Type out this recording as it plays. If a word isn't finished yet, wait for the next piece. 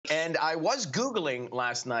And I was Googling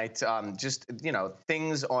last night, just,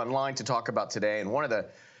 things online to talk about today. And one of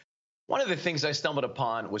the things I stumbled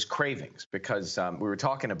upon was cravings, because we were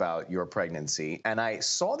talking about your pregnancy, and I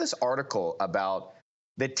saw this article about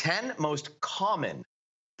the 10 most common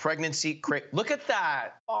pregnancy cravings. Look at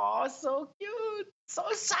that. Oh, so cute. So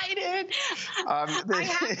excited. I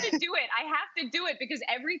have to do it. I have to do it because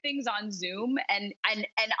everything's on Zoom, and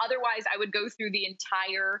otherwise I would go through the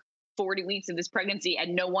entire 40 weeks of this pregnancy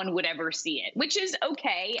and no one would ever see it, which is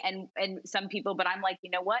okay. And some people, but I'm like, you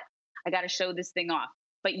know what? I got to show this thing off.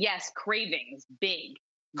 But yes, cravings, big.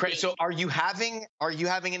 Great. So are you having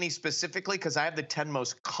any specifically? Because I have the 10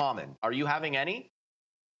 most common. Are you having any?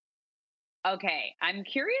 Okay, I'm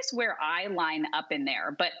curious where I line up in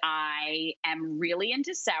there, but I am really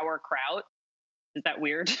into sauerkraut. Is that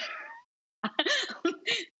weird? Is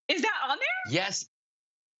that on there? Yes.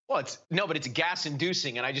 Well, but it's gas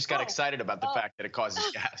inducing, and I just got excited about the fact that it causes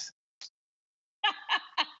gas.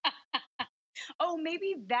 Oh,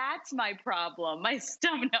 maybe that's my problem. My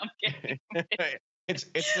stomach. No, I'm kidding. It's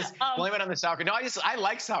just blame it on the sauerkraut. No, I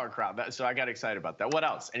like sauerkraut, so I got excited about that. What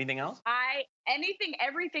else? Anything else?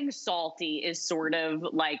 Everything salty is sort of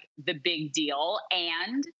like the big deal,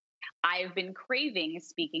 and I've been craving.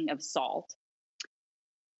 Speaking of salt,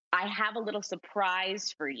 I have a little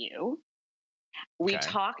surprise for you. We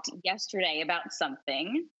talked yesterday about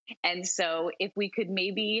something, and so if we could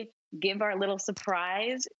maybe give our little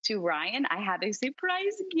surprise to Ryan, I have a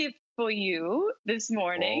surprise gift for you this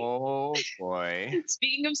morning. Oh boy!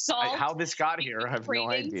 Speaking of salt, how this got here, I have no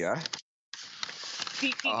idea.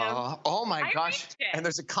 Speaking of, oh my gosh! And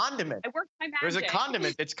there's a condiment. I worked my magic. There's a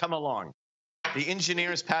condiment that's come along. The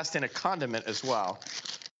engineers passed in a condiment as well.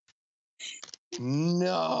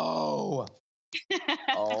 No.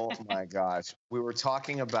 Oh my gosh. We were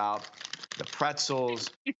talking about the pretzels,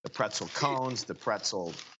 the pretzel cones, the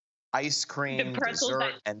pretzel ice cream,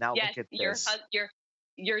 dessert, and now look at this.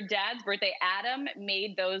 Your dad's birthday. Adam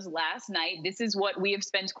made those last night. This is what we have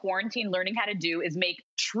spent quarantine learning how to do, is make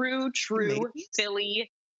true Philly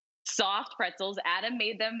soft pretzels. Adam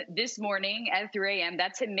made them this morning at 3 a.m.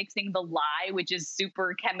 That's him mixing the lye, which is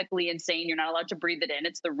super chemically insane. You're not allowed to breathe it in.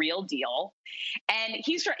 It's the real deal. And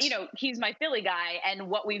he's my Philly guy. And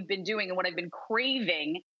what we've been doing and what I've been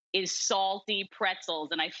craving is salty pretzels.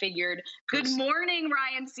 And I figured, good morning,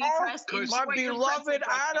 Ryan Seacrest. My beloved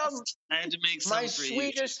Adam. I had to make some my for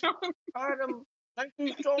sweetest Adam. Thank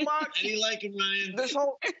you so much. How do you like it, Ryan? This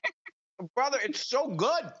whole brother, it's so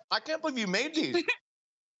good. I can't believe you made these.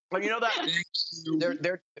 But you know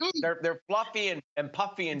that they're fluffy and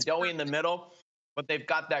puffy and doughy in the middle, but they've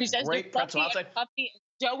got that great pretzel outside. Puffy and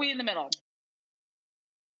doughy in the middle.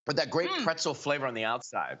 But that great pretzel flavor on the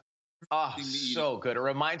outside. Oh, so good. It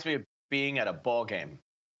reminds me of being at a ball game.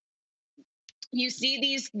 You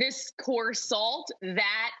see this coarse salt?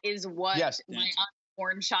 That is what my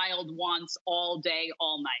unborn child wants all day,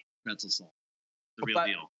 all night. Pretzel salt. The real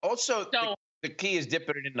deal. Also, the key is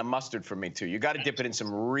dipping it in the mustard for me, too. You got to dip it in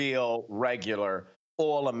some real, regular,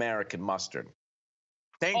 all-American mustard.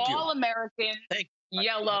 Thank you. All-American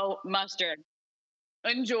yellow mustard.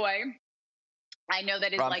 Enjoy. I know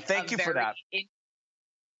that is thank you for that.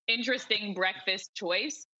 Interesting breakfast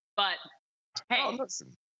choice, but hey,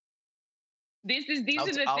 listen. this is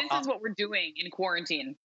what we're doing in quarantine.